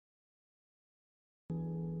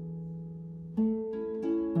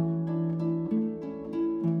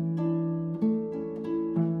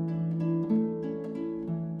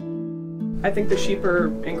I think the sheep are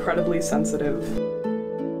incredibly sensitive.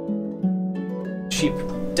 Sheep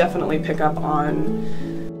definitely pick up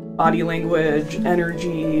on body language,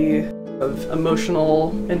 energy, of emotional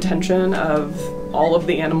intention of all of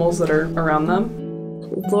the animals that are around them.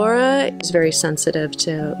 Laura is very sensitive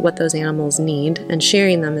to what those animals need, and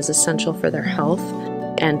shearing them is essential for their health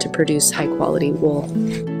and to produce high-quality wool.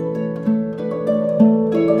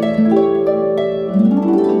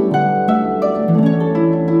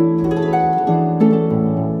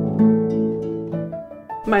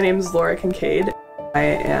 My name is Laura Kincaid. I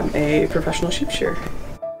am a professional sheep shearer.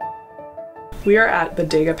 We are at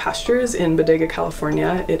Bodega Pastures in Bodega,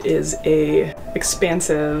 California. It is a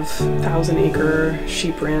expansive 1,000-acre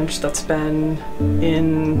sheep ranch that's been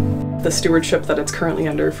in the stewardship that it's currently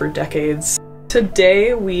under for decades.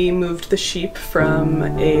 Today we moved the sheep from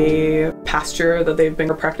a pasture that they've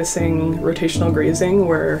been practicing rotational grazing,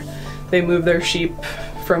 where they move their sheep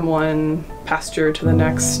from one pasture to the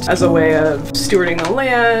next as a way of stewarding the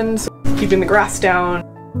land, keeping the grass down.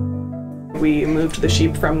 We moved the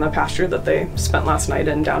sheep from the pasture that they spent last night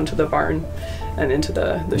in down to the barn and into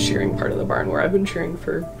the shearing part of the barn, where I've been shearing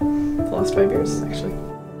for the last 5 years, actually.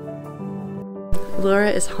 Laura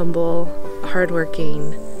is humble,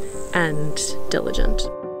 hardworking, and diligent.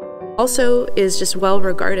 Also is just well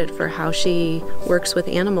regarded for how she works with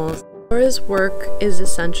animals. Laura's work is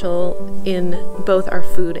essential in both our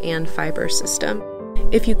food and fiber system.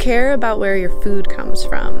 If you care about where your food comes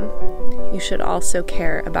from, you should also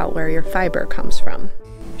care about where your fiber comes from.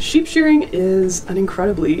 Sheep shearing is an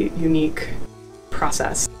incredibly unique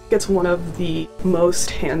process. It's one of the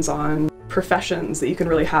most hands-on professions that you can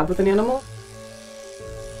really have with an animal.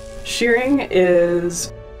 Shearing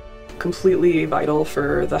is completely vital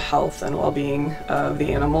for the health and well-being of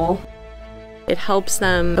the animal. It helps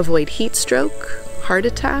them avoid heat stroke, heart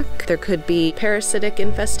attack. There could be parasitic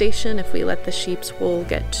infestation if we let the sheep's wool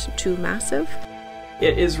get too massive.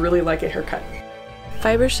 It is really like a haircut.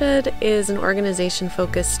 FiberShed is an organization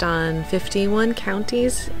focused on 51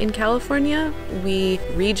 counties in California. We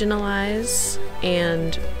regionalize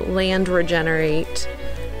and land regenerate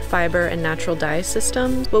fiber and natural dye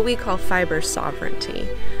systems, what we call fiber sovereignty,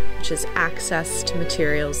 which is access to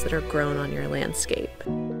materials that are grown on your landscape.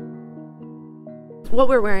 What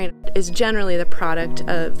we're wearing is generally the product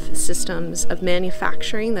of systems of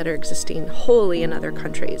manufacturing that are existing wholly in other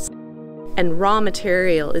countries. And raw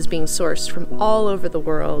material is being sourced from all over the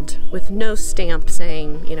world with no stamp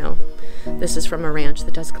saying, you know, this is from a ranch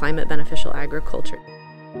that does climate beneficial agriculture.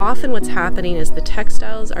 Often what's happening is the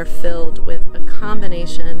textiles are filled with a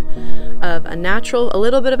combination of a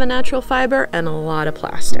little bit of a natural fiber and a lot of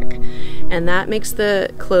plastic. And that makes the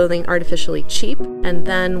clothing artificially cheap. And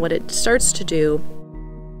then what it starts to do,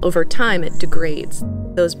 over time, it degrades.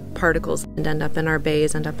 Those particles end up in our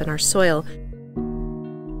bays, end up in our soil.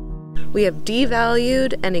 We have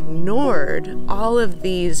devalued and ignored all of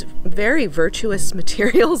these very virtuous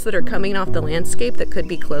materials that are coming off the landscape that could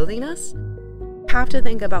be clothing us. We have to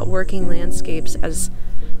think about working landscapes as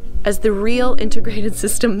the real integrated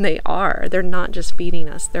system they are. They're not just feeding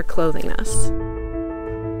us, they're clothing us.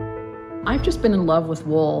 I've just been in love with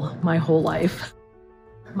wool my whole life.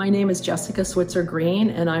 My name is Jessica Switzer Green,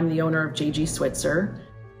 and I'm the owner of J.G. Switzer.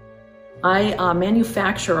 I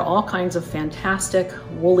manufacture all kinds of fantastic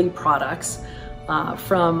woolly products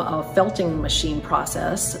from a felting machine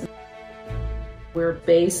process. We're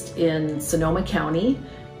based in Sonoma County,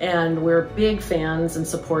 and we're big fans and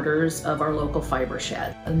supporters of our local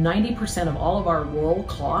FiberShed. 90% of all of our wool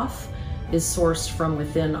cloth is sourced from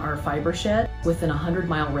within our FiberShed, within a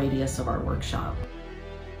 100-mile radius of our workshop.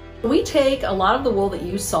 We take a lot of the wool that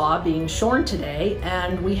you saw being shorn today,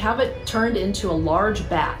 and we have it turned into a large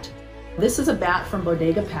bat. This is a bat from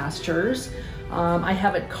Bodega Pastures. I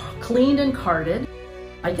have it cleaned and carded.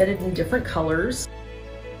 I get it in different colors.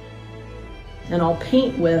 And I'll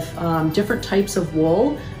paint with different types of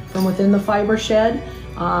wool from within the FiberShed.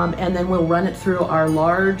 And then we'll run it through our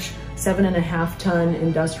large 7.5-ton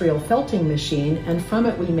industrial felting machine. And from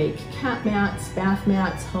it we make cat mats, bath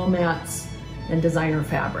mats, home mats, and designer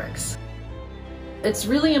fabrics. It's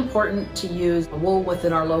really important to use wool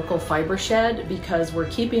within our local FiberShed because we're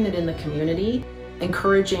keeping it in the community,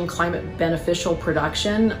 encouraging climate beneficial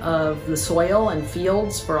production of the soil and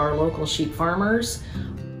fields for our local sheep farmers.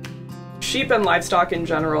 Sheep and livestock in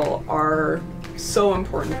general are so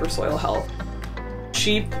important for soil health.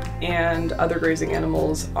 Sheep and other grazing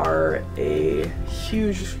animals are a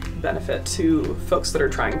huge benefit to folks that are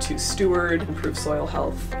trying to steward, improve soil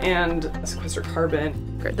health, and sequester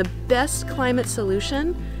carbon. The best climate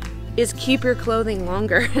solution is keep your clothing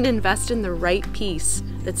longer and invest in the right piece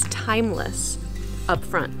that's timeless up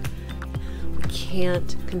front.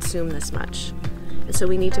 can't consume this much. And so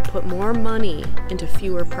we need to put more money into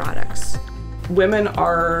fewer products. Women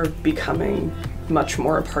are becoming much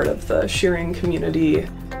more a part of the shearing community.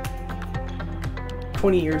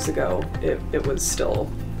 20 years ago, it was still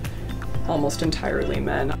almost entirely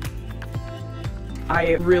men.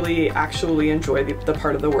 I really actually enjoy the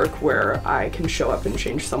part of the work where I can show up and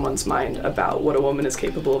change someone's mind about what a woman is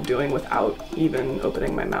capable of doing without even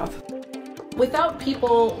opening my mouth. Without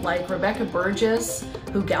people like Rebecca Burgess,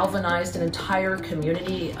 who galvanized an entire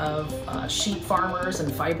community of sheep farmers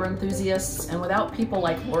and fiber enthusiasts, and without people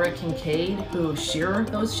like Laura Kincaid, who shear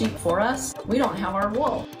those sheep for us, we don't have our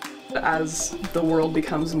wool. As the world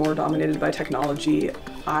becomes more dominated by technology,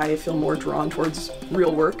 I feel more drawn towards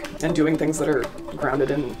real work and doing things that are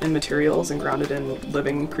grounded in materials and grounded in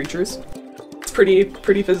living creatures. It's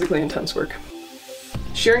pretty physically intense work.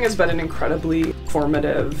 Shearing has been an incredibly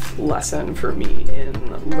formative lesson for me in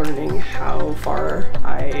learning how far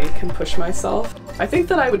I can push myself. I think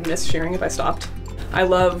that I would miss shearing if I stopped. I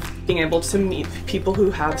love being able to meet people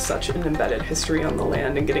who have such an embedded history on the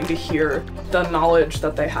land and getting to hear the knowledge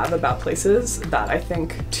that they have about places that I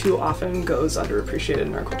think too often goes underappreciated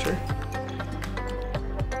in our culture.